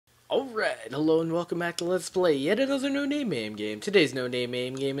Alright, hello and welcome back to Let's Play yet another no-name MAME game. Today's no-name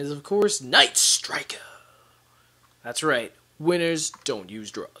MAME game is, of course, Night Striker. That's right, winners don't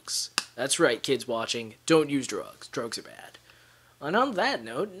use drugs. That's right, kids watching, don't use drugs. Drugs are bad. And on that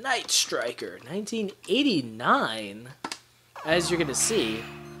note, Night Striker, 1989. As you're gonna see,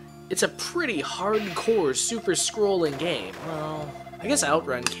 it's a pretty hardcore super scrolling game. Well, I guess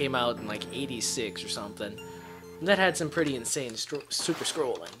Outrun came out in like 86 or something. That had some pretty insane super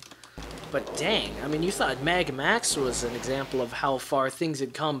scrolling. But dang, I mean, you thought Mega Max was an example of how far things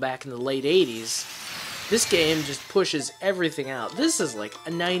had come back in the late 80s. This game just pushes everything out. This is like a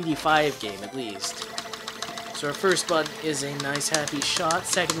 95 game at least. So our first button is a nice happy shot,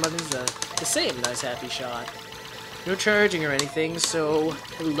 second button is the same nice happy shot. No charging or anything, so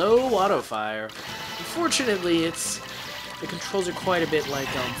hello auto fire. Unfortunately, the controls are quite a bit like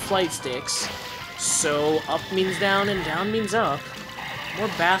flight sticks. So up means down and down means up. More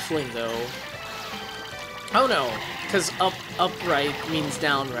baffling though. Oh no, because upright means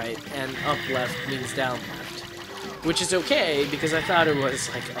down right and up left means down left. Which is okay because I thought it was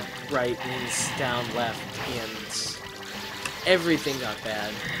like upright means down left and everything got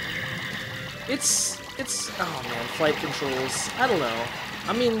bad. It's oh man, flight controls, I don't know.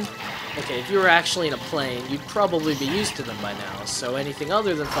 I mean, okay, if you were actually in a plane, you'd probably be used to them by now, so anything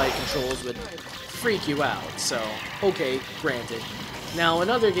other than flight controls would freak you out, so okay, granted. Now, in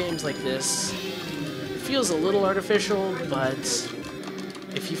other games like this, it feels a little artificial, but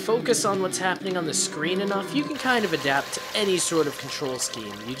if you focus on what's happening on the screen enough, you can kind of adapt to any sort of control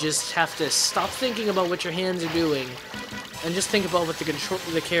scheme. You just have to stop thinking about what your hands are doing, and just think about what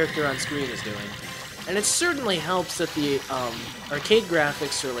the character on screen is doing. And it certainly helps that the arcade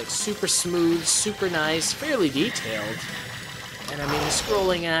graphics are like super smooth, super nice, fairly detailed. And I mean, the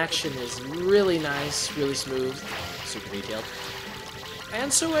scrolling action is really nice, really smooth, super detailed.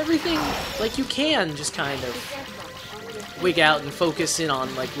 And so everything, like, you can just kind of wig out and focus in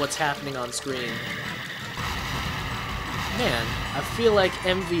on, like, what's happening on screen. Man, I feel like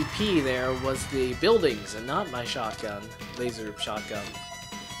MVP there was the buildings and not my shotgun, laser shotgun.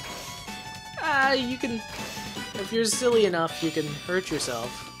 You can, if you're silly enough, you can hurt yourself.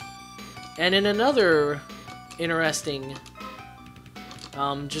 And in another interesting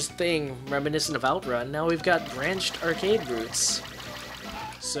just thing reminiscent of Outrun, now we've got branched arcade roots.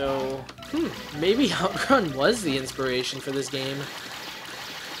 So, maybe Outrun was the inspiration for this game.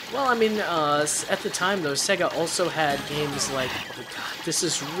 Well, I mean, at the time though, Sega also had games like, oh god, this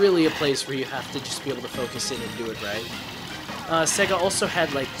is really a place where you have to just be able to focus in and do it right. Sega also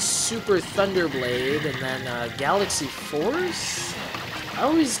had like Super Thunderblade and then Galaxy Force? I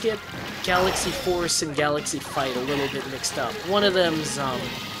always get Galaxy Force and Galaxy Fight a little bit mixed up. One of them's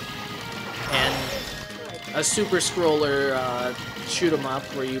and a super scroller shoot 'em up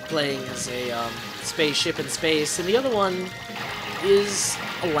where you're playing as a spaceship in space, and the other one is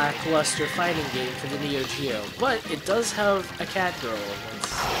a lackluster fighting game for the Neo Geo. But it does have a cat girl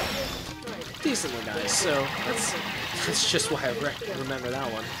that's decently nice, so that's just why I remember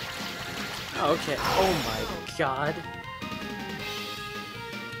that one. Oh, okay. Oh my god.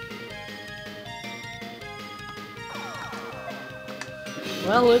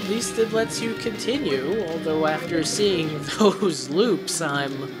 Well, at least it lets you continue, although after seeing those loops,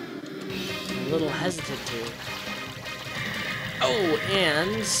 I'm a little hesitant to. Oh,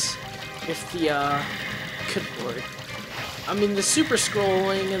 and if the, good lord. I mean, the super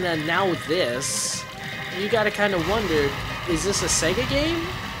scrolling and then now this, you gotta kind of wonder, is this a Sega game?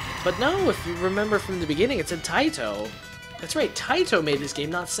 But no, if you remember from the beginning, it's in Taito. That's right, Taito made this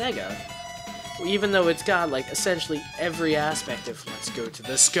game, not Sega. Even though it's got, like, essentially every aspect of let's go to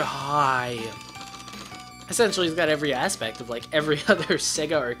the sky. Essentially, it's got every aspect of, like, every other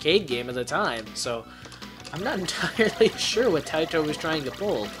Sega arcade game of the time, so I'm not entirely sure what Taito was trying to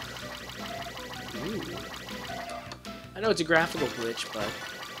pull. Ooh. I know it's a graphical glitch, but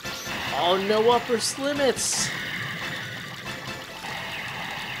oh, no upper limits!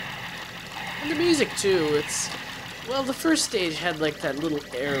 And the music, too, it's... Well, the first stage had, like, that little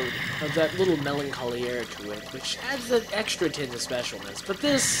air, that little melancholy air to it, which adds that extra tint of specialness. But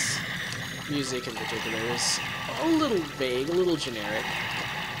this music in particular is a little vague, a little generic.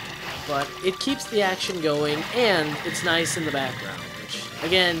 But it keeps the action going, and it's nice in the background, which,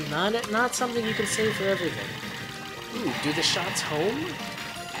 again, not something you can say for everything. Ooh, do the shots home?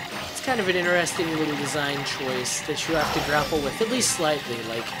 It's kind of an interesting little design choice that you have to grapple with, at least slightly,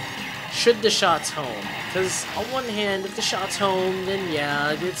 like, should the shots home? Because on one hand, if the shot's home, then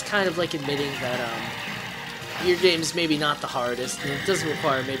yeah, it's kind of like admitting that your game's maybe not the hardest, and it doesn't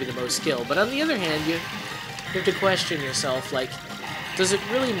require maybe the most skill. But on the other hand, you have to question yourself, like, does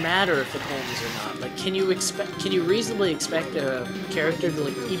it really matter if it homes or not? Like, can you reasonably expect a character to,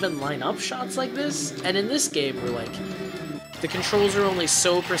 like, even line up shots like this? And in this game, we're like, the controls are only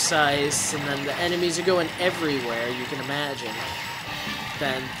so precise, and then the enemies are going everywhere you can imagine.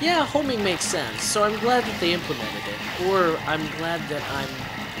 Then, yeah, homing makes sense. So I'm glad that they implemented it. Or I'm glad that I'm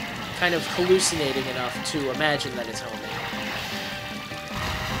kind of hallucinating enough to imagine that it's homing.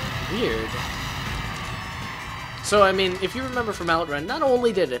 Weird. So, I mean, if you remember from Outrun, not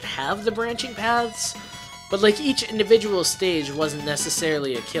only did it have the branching paths, but, like, each individual stage wasn't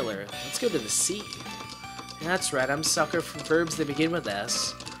necessarily a killer. Let's go to the sea. That's right, I'm a sucker for verbs that begin with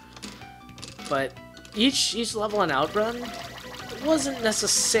S. But each level on Outrun wasn't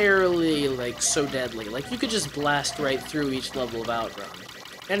necessarily, like, so deadly. Like, you could just blast right through each level of Outrun.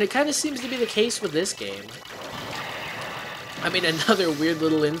 And it kind of seems to be the case with this game. I mean, another weird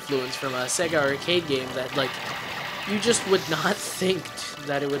little influence from a Sega arcade game that, like, you just would not think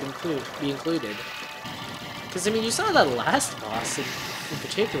that it would be included. Because, I mean, you saw that last boss in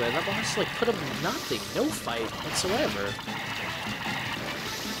particular. That boss, like, put up nothing. No fight whatsoever.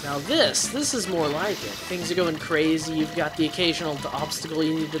 Now this is more like it. Things are going crazy. You've got the occasional obstacle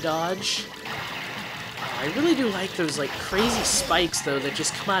you need to dodge. I really do like those, like, crazy spikes, though, that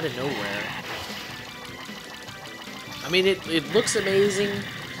just come out of nowhere. I mean, it looks amazing.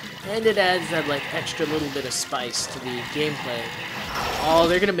 And it adds that, like, extra little bit of spice to the gameplay. Oh,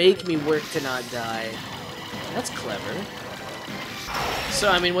 they're gonna make me work to not die. That's clever. So,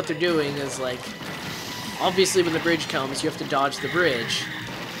 I mean, what they're doing is, like, obviously when the bridge comes, you have to dodge the bridge.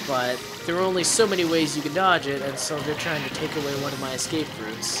 But there are only so many ways you can dodge it, and so they're trying to take away one of my escape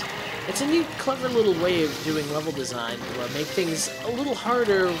routes. It's a neat, clever little way of doing level design to make things a little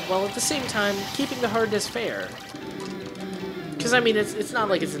harder, while at the same time keeping the hardness fair. Because, I mean, it's not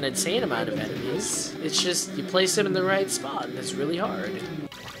like it's an insane amount of enemies. It's just, you place them in the right spot, and it's really hard.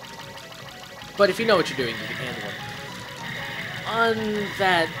 But if you know what you're doing, you can handle it. On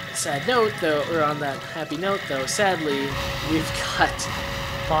that sad note, though, or on that happy note, though, sadly, we've got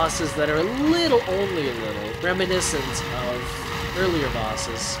bosses that are only a little, reminiscent of earlier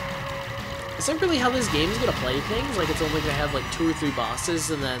bosses. Is that really how this game is going to play things? Like, it's only going to have, like, 2 or 3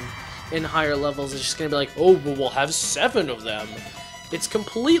 bosses, and then in higher levels, it's just gonna be like, oh, well, we'll have 7 of them. It's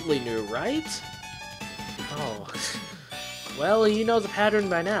completely new, right? Oh. Well, you know the pattern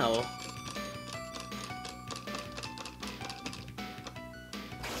by now.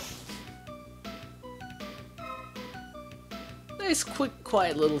 Nice, quick,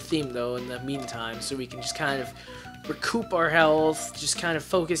 quiet little theme, though, in the meantime, so we can just kind of recoup our health, just kind of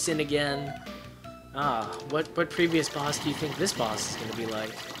focus in again. What previous boss do you think this boss is gonna be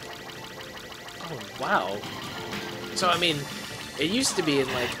like? Oh, wow. So, I mean, it used to be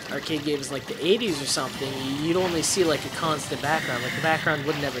in, like, arcade games like the 80s or something, you'd only see, like, a constant background. Like, the background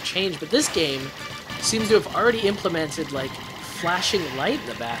would never change, but this game seems to have already implemented, like, flashing light in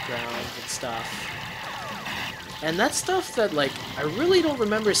the background and stuff. And that's stuff that, like, I really don't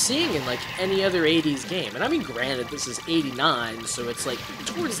remember seeing in, like, any other 80s game. And I mean, granted, this is 89, so it's, like,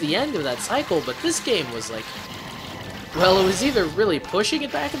 towards the end of that cycle, but this game was, like, well, it was either really pushing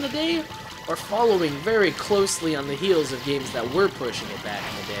it back in the day, or following very closely on the heels of games that were pushing it back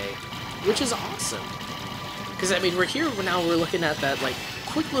in the day, which is awesome. Because, I mean, we're looking at that, like,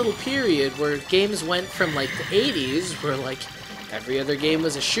 quick little period where games went from, like, the 80s, where, like, every other game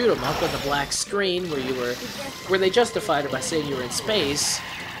was a shoot-'em-up with a black screen where they justified it by saying you were in space,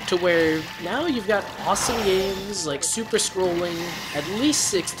 to where now you've got awesome games, like, super scrolling, at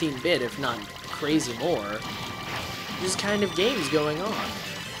least 16-bit, if not crazy more, just kind of games going on.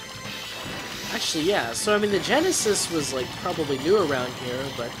 Actually, yeah, so I mean, the Genesis was, like, probably new around here,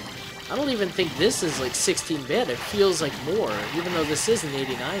 but I don't even think this is, like, 16-bit. It feels like more, even though this is an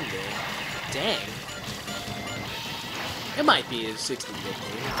 89-bit. Dang. It might be a 16-bit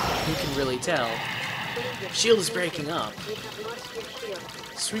game. Who can really tell? Shield is breaking up.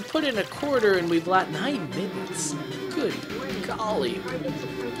 So we put in a quarter and we've got 9 minutes. Good golly.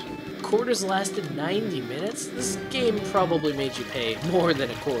 Quarters lasted 90 minutes? This game probably made you pay more than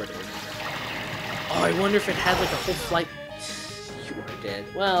a quarter. Oh, I wonder if it had, like, a whole flight. You are dead.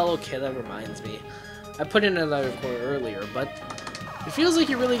 Well, okay, that reminds me. I put in another quarter earlier, but it feels like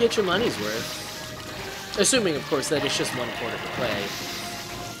you really get your money's worth. Assuming, of course, that it's just 1 quarter to play.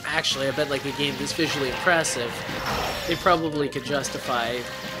 Actually, I bet, like, a game this visually impressive, they probably could justify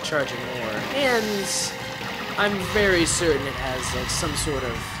charging more. And I'm very certain it has, like, some sort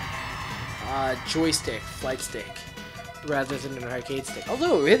of joystick, flight stick, rather than an arcade stick.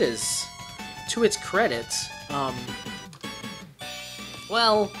 Although it is, to its credit,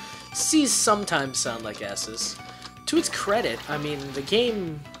 well, C's sometimes sound like S's. to its credit, I mean, the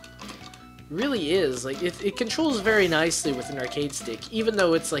game really is, like, it controls very nicely with an arcade stick, even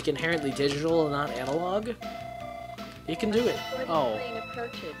though it's, like, inherently digital and not analog. It can do it. Oh.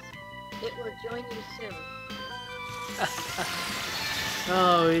 Approaches. It will join you soon.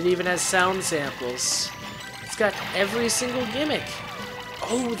 Oh, it even has sound samples. It's got every single gimmick.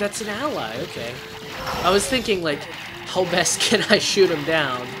 Oh, that's an ally, okay. I was thinking, like, how best can I shoot him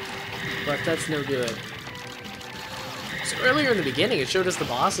down? But that's no good. So earlier in the beginning, it showed us the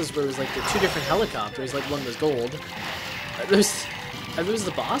bosses where it was like the two different helicopters, like one was gold. Are those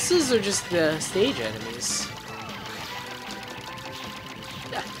the bosses or just the stage enemies?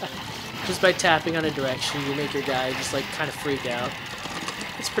 Just by tapping on a direction, you make your guy just like kind of freak out.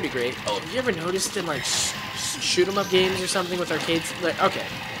 It's pretty great. Oh, have you ever noticed in like shoot 'em up games or something with arcades? Like, okay,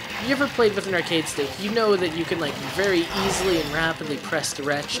 you ever played with an arcade stick? You know that you can like very easily and rapidly press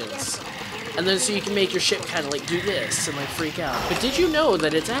directions. And then so you can make your ship kind of like do this and like freak out. But did you know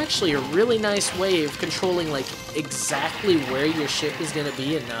that it's actually a really nice way of controlling like exactly where your ship is going to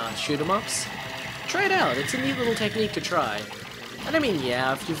be in shoot 'em ups? Try it out. It's a neat little technique to try. And I mean,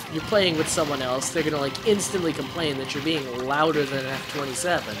 yeah, if you're playing with someone else, they're going to like instantly complain that you're being louder than an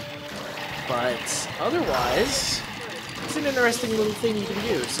F-27. But otherwise, it's an interesting little thing you can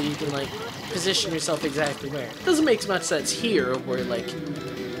do. So you can like position yourself exactly where. It doesn't make much sense here where like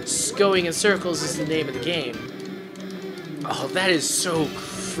going in circles is the name of the game. Oh, that is so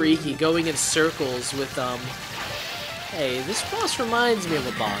freaky, going in circles with, hey, this boss reminds me of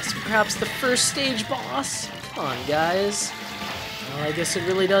a boss. Perhaps the first stage boss? Come on, guys. Well, I guess it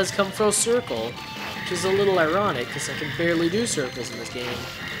really does come full circle, which is a little ironic, because I can barely do circles in this game.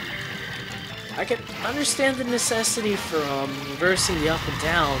 I can understand the necessity for, reversing the up and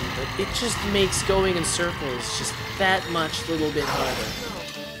down, but it just makes going in circles just that much little bit harder.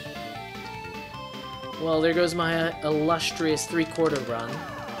 Well, there goes my illustrious three-quarter run.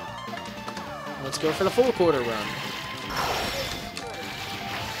 Let's go for the full quarter run.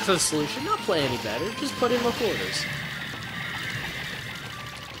 So the solution, not play any better, just put in more quarters.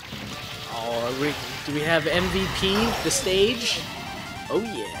 Oh, do we have MVP, the stage? Oh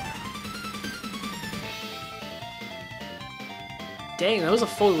yeah. Dang, that was a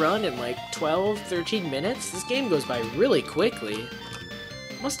full run in like 12, 13 minutes? This game goes by really quickly.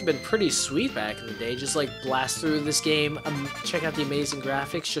 Must have been pretty sweet back in the day, just like blast through this game, check out the amazing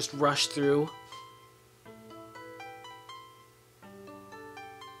graphics, just rush through.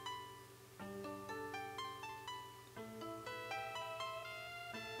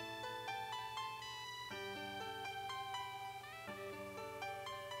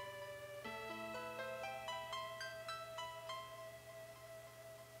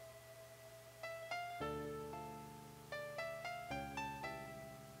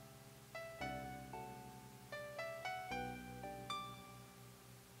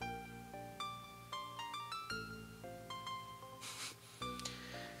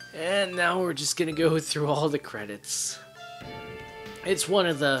 And now we're just gonna go through all the credits. It's one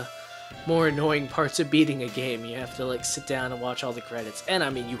of the more annoying parts of beating a game. You have to like sit down and watch all the credits. And I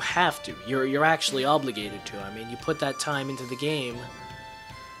mean, you have to. You're actually obligated to. I mean, you put that time into the game,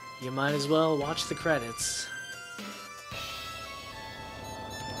 you might as well watch the credits.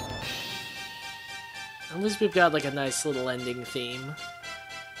 At least we've got like a nice little ending theme.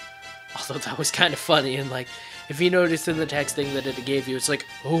 Although that was kind of funny, and like, if you noticed in the texting that it gave you, it's like,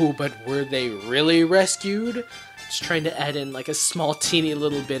 oh, but were they really rescued? Just trying to add in like a small teeny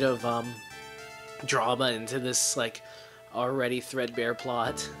little bit of drama into this like already threadbare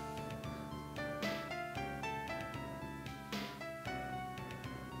plot.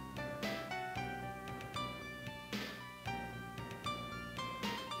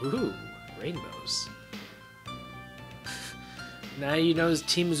 Ooh, rainbows. Now you know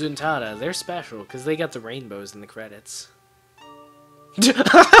Team Zuntata. They're special because they got the rainbows in the credits.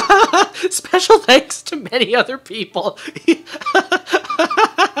 Special thanks to many other people.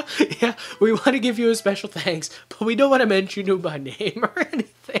 Yeah, we want to give you a special thanks, but we don't want to mention you by name or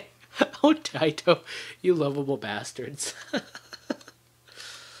anything. Oh, Taito, you lovable bastards.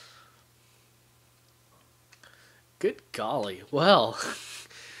 Good golly. Well,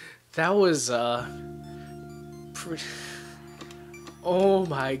 that was, oh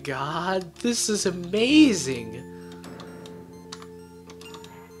my god, this is amazing!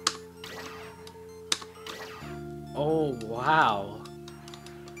 Oh wow.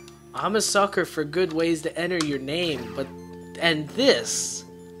 I'm a sucker for good ways to enter your name, but... and this...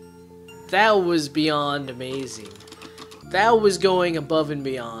 that was beyond amazing. That was going above and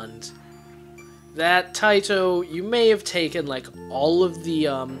beyond. That, Taito, you may have taken, like, all of the,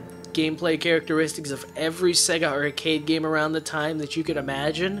 best gameplay characteristics of every Sega arcade game around the time that you could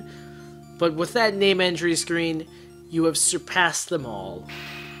imagine, but with that name entry screen, you have surpassed them all.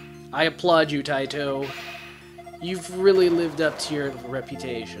 I applaud you, Taito. You've really lived up to your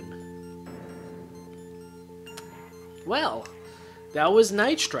reputation. Well, that was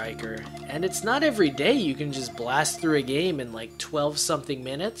Night Striker, and it's not every day you can just blast through a game in like 12-something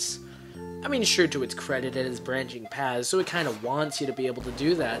minutes. I mean, sure, to its credit, it has branching paths, so it kind of wants you to be able to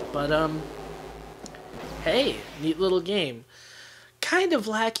do that, but, hey, neat little game. Kind of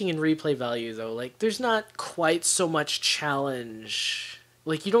lacking in replay value, though. Like, there's not quite so much challenge.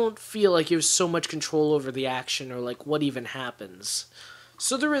 Like, you don't feel like you have so much control over the action or, like, what even happens.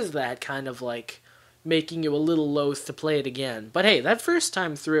 So there is that kind of, like, making you a little loath to play it again. But hey, that first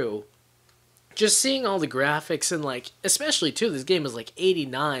time through, just seeing all the graphics and, like, especially, too, this game is, like,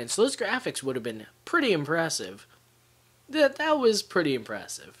 89, so those graphics would have been pretty impressive. That was pretty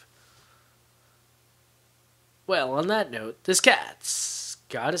impressive. Well, on that note, this cat's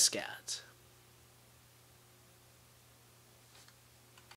got a scat.